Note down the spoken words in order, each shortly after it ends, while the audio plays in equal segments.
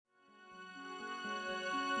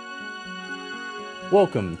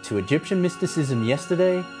Welcome to Egyptian Mysticism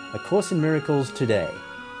Yesterday, A Course in Miracles Today,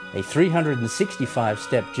 a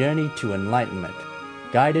 365-step journey to enlightenment,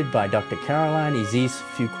 guided by Dr. Caroline Isis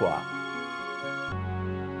Fuqua.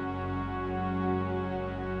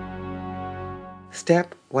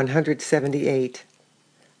 Step 178.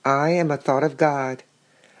 I am a thought of God.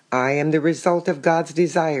 I am the result of God's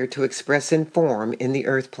desire to express in form in the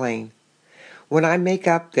earth plane. When I make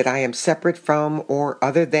up that I am separate from or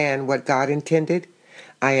other than what God intended,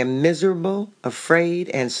 I am miserable, afraid,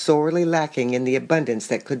 and sorely lacking in the abundance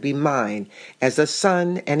that could be mine as a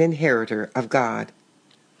son and inheritor of God.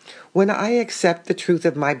 When I accept the truth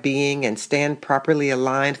of my being and stand properly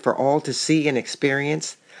aligned for all to see and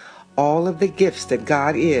experience, all of the gifts that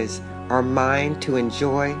God is are mine to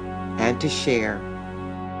enjoy and to share.